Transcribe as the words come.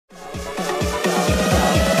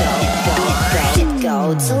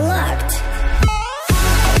Mode select.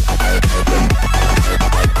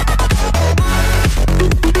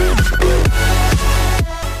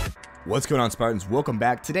 What's going on, Spartans? Welcome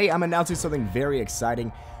back. Today I'm announcing something very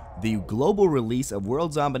exciting. The global release of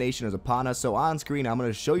World Zombination is upon us. So on screen I'm going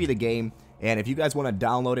to show you the game, and if you guys want to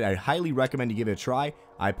download it, I highly recommend you give it a try.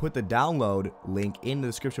 I put the download link in the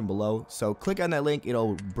description below, so click on that link.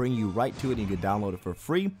 It'll bring you right to it and you can download it for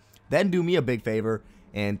free. Then do me a big favor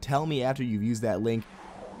and tell me after you've used that link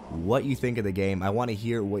what you think of the game. I want to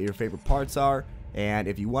hear what your favorite parts are, and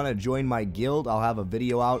if you want to join my guild, I'll have a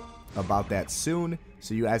video out about that soon,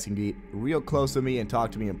 so you guys can get real close to me and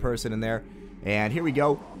talk to me in person in there. And here we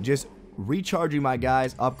go, just recharging my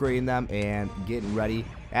guys, upgrading them, and getting ready.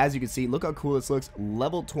 As you can see, look how cool this looks.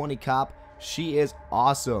 Level 20 cop. She is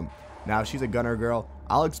awesome. Now, she's a gunner girl.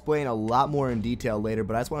 I'll explain a lot more in detail later,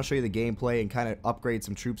 but I just want to show you the gameplay and kind of upgrade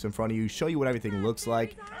some troops in front of you, show you what everything looks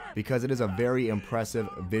like, because it is a very impressive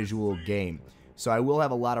visual game. So I will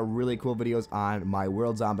have a lot of really cool videos on my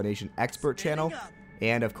World Zombination Expert channel.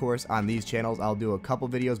 And of course on these channels I'll do a couple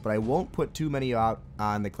videos, but I won't put too many out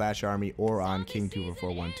on the Clash Army or on King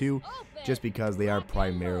 24412 just because they are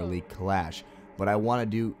primarily Clash. But I want to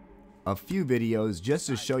do a few videos just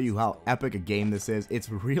to show you how epic a game this is. It's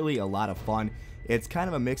really a lot of fun. It's kind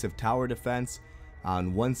of a mix of tower defense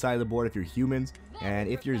on one side of the board if you're humans, and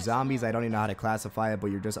if you're zombies, I don't even know how to classify it, but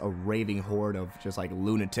you're just a raving horde of just like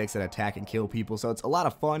lunatics that attack and kill people. So it's a lot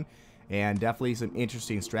of fun. And definitely some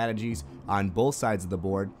interesting strategies on both sides of the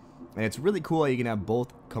board. And it's really cool how you can have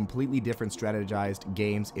both completely different strategized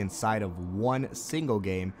games inside of one single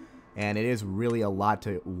game. And it is really a lot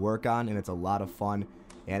to work on, and it's a lot of fun.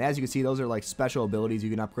 And as you can see, those are like special abilities you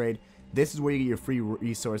can upgrade. This is where you get your free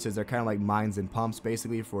resources. They're kind of like mines and pumps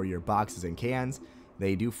basically for your boxes and cans.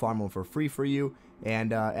 They do farm them for free for you.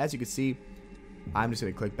 And as you can see, I'm just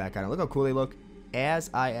going to click back on it. Look how cool they look. As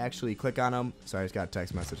I actually click on them, sorry, I just got a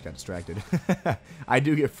text message, got distracted. I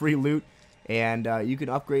do get free loot, and you can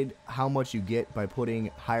upgrade how much you get by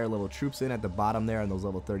putting higher level troops in at the bottom there in those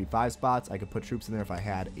level 35 spots. I could put troops in there if I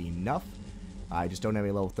had enough. I just don't have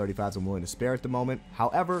any level 35s I'm willing to spare at the moment.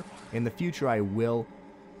 However, in the future I will,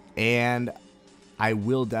 and I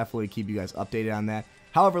will definitely keep you guys updated on that.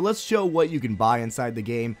 However, let's show what you can buy inside the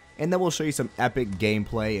game, and then we'll show you some epic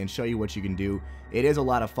gameplay and show you what you can do. It is a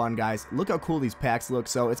lot of fun, guys. Look how cool these packs look.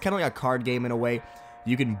 So it's kind of like a card game in a way.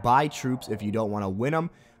 You can buy troops if you don't want to win them.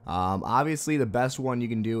 Obviously, the best one you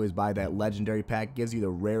can do is buy that legendary pack. It gives you the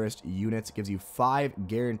rarest units. It gives you 5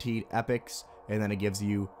 guaranteed epics, and then it gives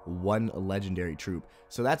you 1 legendary troop.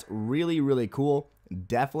 So that's really, really cool.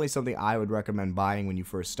 Definitely something I would recommend buying when you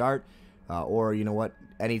first start. Or, you know what,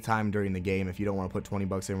 anytime during the game if you don't want to put 20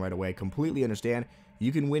 bucks in right away. Completely understand.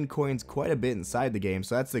 You can win coins quite a bit inside the game,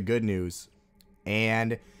 so that's the good news.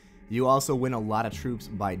 And you also win a lot of troops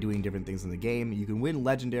by doing different things in the game. You can win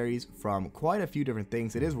legendaries from quite a few different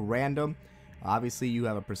things. It is random. Obviously, you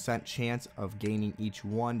have a % chance of gaining each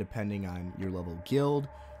one depending on your level guild.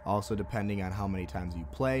 Also depending on how many times you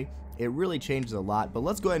play. It really changes a lot. But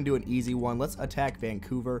let's go ahead and do an easy one. Let's attack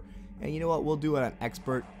Vancouver. And you know what? We'll do it on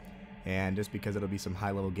Expert. And just because it'll be some high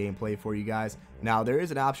level gameplay for you guys. Now, there is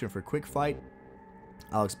an option for quick fight.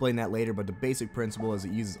 I'll explain that later, but the basic principle is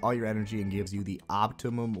it uses all your energy and gives you the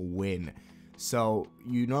optimum win. So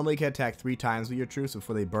you normally can attack 3 times with your troops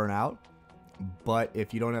before they burn out, but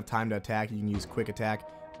if you don't have time to attack, you can use quick attack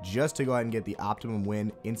just to go ahead and get the optimum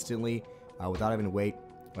win instantly without having to wait.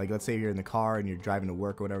 Like, let's say you're in the car and you're driving to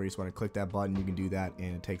work or whatever, you just want to click that button, you can do that,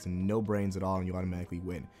 and it takes no brains at all, and you automatically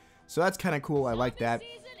win. So that's kind of cool. I like that.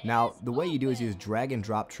 Now, the way you do is you just drag and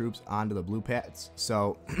drop troops onto the blue pads.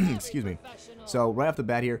 So, excuse me. So, right off the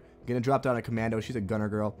bat here, I'm going to drop down a commando. She's a gunner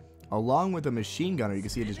girl. Along with a machine gunner, you can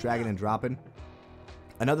see it just dragging and dropping.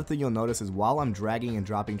 Another thing you'll notice is while I'm dragging and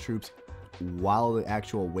dropping troops while the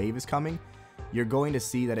actual wave is coming, you're going to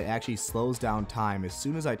see that it actually slows down time as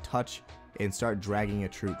soon as I touch and start dragging a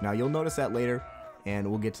troop. Now, you'll notice that later, and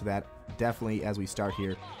we'll get to that definitely as we start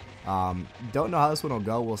here. Don't know how this one will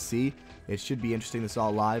go. We'll see. It should be interesting. This is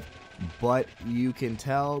all live, but you can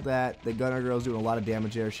tell that the gunner girl's doing a lot of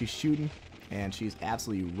damage there. She's shooting and she's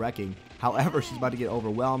absolutely wrecking. However, she's about to get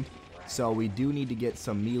overwhelmed, so we do need to get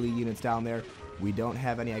some melee units down there. We don't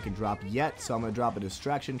have any I can drop yet, so I'm going to drop a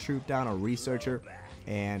distraction troop down, a researcher,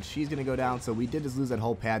 and she's going to go down. So we did just lose that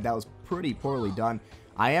whole pad. That was pretty poorly done.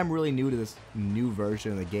 I am really new to this new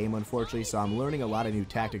version of the game, unfortunately, so I'm learning a lot of new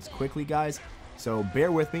tactics quickly, guys. So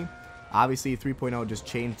bear with me. Obviously, 3.0 just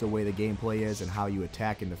changed the way the gameplay is and how you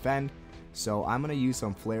attack and defend. So I'm going to use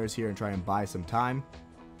some flares here and try and buy some time.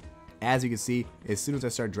 As you can see, as soon as I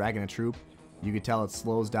start dragging a troop, You can tell it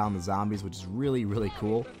slows down the zombies, which is really, really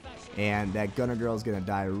cool. And that gunner girl is going to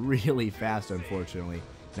die really fast, unfortunately.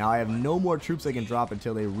 Now, I have no more troops I can drop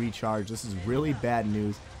until they recharge. This is really bad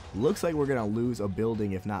news. Looks like we're going to lose a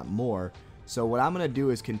building, if not more. So what I'm going to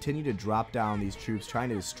do is continue to drop down these troops, trying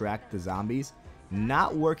to distract the zombies.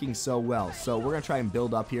 Not working so well. So we're going to try and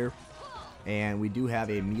build up here. And we do have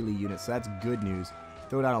a melee unit, so that's good news.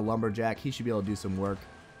 Throw down a lumberjack. He should be able to do some work.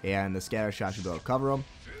 And the scatter shot should be able to cover him.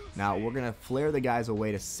 Now, we're going to flare the guys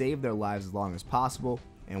away to save their lives as long as possible.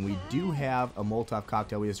 And we do have a Molotov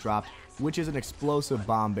cocktail we just dropped, which is an explosive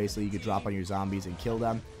bomb, basically, you could drop on your zombies and kill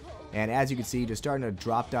them. And as you can see, just starting to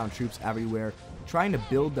drop down troops everywhere, trying to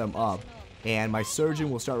build them up. And my surgeon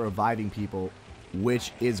will start reviving people,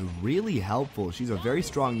 which is really helpful. She's a very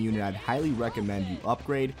strong unit. I'd highly recommend you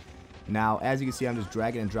upgrade. Now, as you can see, I'm just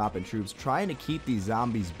dragging and dropping troops, trying to keep these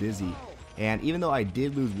zombies busy. And even though I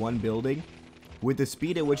did lose one building, with the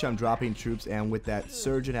speed at which I'm dropping troops and with that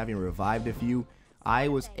surgeon having revived a few, I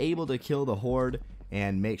was able to kill the horde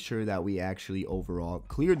and make sure that we actually overall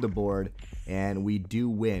cleared the board, and we do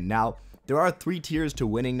win. Now, there are 3 tiers to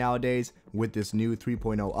winning nowadays with this new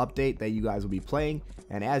 3.0 update that you guys will be playing,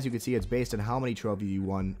 and as you can see, it's based on how many trophies you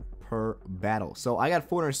won per battle. So I got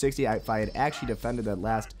 460. If I had actually defended that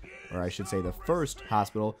last, or I should say the first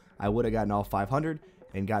hospital, I would have gotten all 500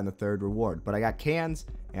 and gotten the 3rd reward. But I got cans,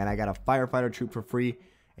 and I got a firefighter troop for free.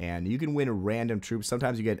 And you can win random troops.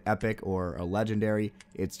 Sometimes you get epic or a legendary.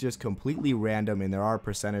 It's just completely random, and there are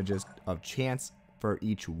percentages of chance for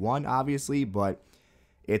each one, obviously, but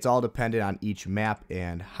it's all dependent on each map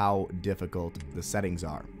and how difficult the settings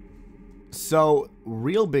are. So,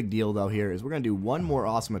 real big deal though here is we're going to do one more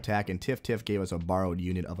awesome attack, and Tiff gave us a borrowed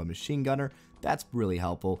unit of a machine gunner. That's really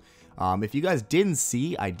helpful. If you guys didn't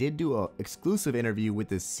see, I did do an exclusive interview with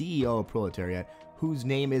the CEO of Proletariat, whose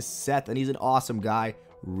name is Seth, and he's an awesome guy.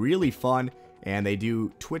 Really fun, and they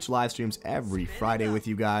do Twitch live streams every Friday with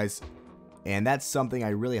you guys, and that's something I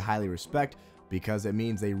really highly respect, because it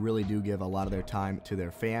means they really do give a lot of their time to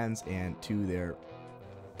their fans and to their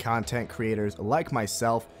content creators like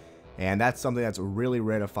myself, and that's something that's really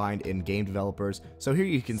rare to find in game developers. So here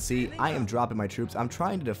you can see I am dropping my troops. I'm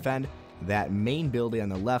trying to defend that main building on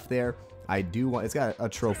the left there. I do want, it's got a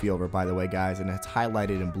trophy over, by the way, guys, and it's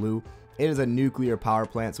highlighted in blue. It is a nuclear power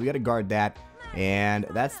plant, so we got to guard that. And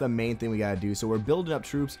that's the main thing we got to do. So we're building up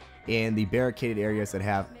troops in the barricaded areas that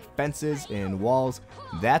have fences and walls.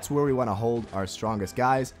 That's where we want to hold our strongest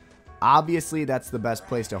guys. Obviously, that's the best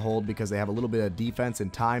place to hold because they have a little bit of defense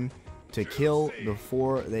and time to kill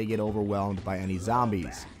before they get overwhelmed by any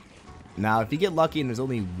zombies. Now, if you get lucky and there's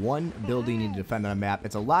only one building you need to defend on a map,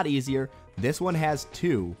 it's a lot easier. This one has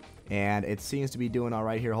 2, and it seems to be doing all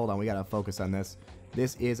right here. Hold on, we got to focus on this.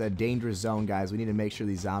 This is a dangerous zone, guys. We need to make sure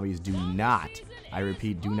these zombies do not, I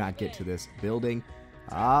repeat, do not get to this building.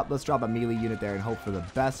 Let's drop a melee unit there and hope for the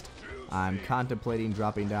best. I'm contemplating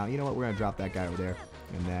dropping down. You know what? We're going to drop that guy over there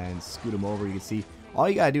and then scoot him over. You can see all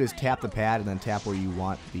you got to do is tap the pad and then tap where you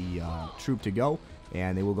want the troop to go,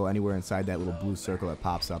 and they will go anywhere inside that little blue circle that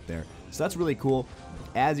pops up there. So that's really cool.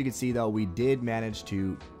 As you can see, though, we did manage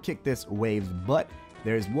to kick this wave's butt.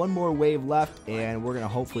 There's one more wave left, and we're going to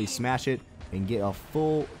hopefully smash it and get a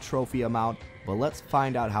full trophy amount, but let's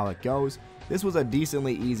find out how it goes. This was a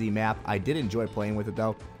decently easy map. I did enjoy playing with it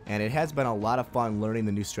though, and it has been a lot of fun learning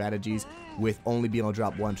the new strategies with only being able to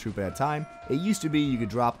drop 1 troop at a time. It used to be you could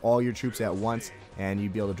drop all your troops at once and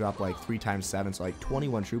you'd be able to drop like 3 times 7, so like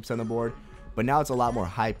 21 troops on the board, but now it's a lot more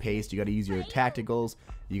high paced. You got to use your tacticals,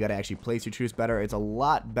 you got to actually place your troops better. It's a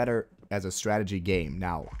lot better as a strategy game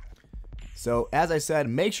now. So, as I said,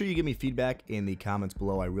 make sure you give me feedback in the comments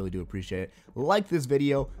below. I really do appreciate it. Like this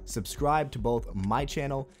video, subscribe to both my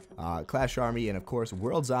channel, Clash Army, and of course,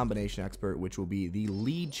 World Zombination Expert, which will be the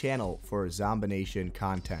lead channel for Zombination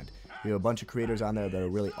content. We have a bunch of creators on there that are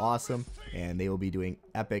really awesome, and they will be doing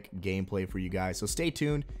epic gameplay for you guys. So stay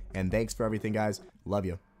tuned, and thanks for everything, guys. Love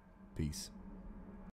you. Peace.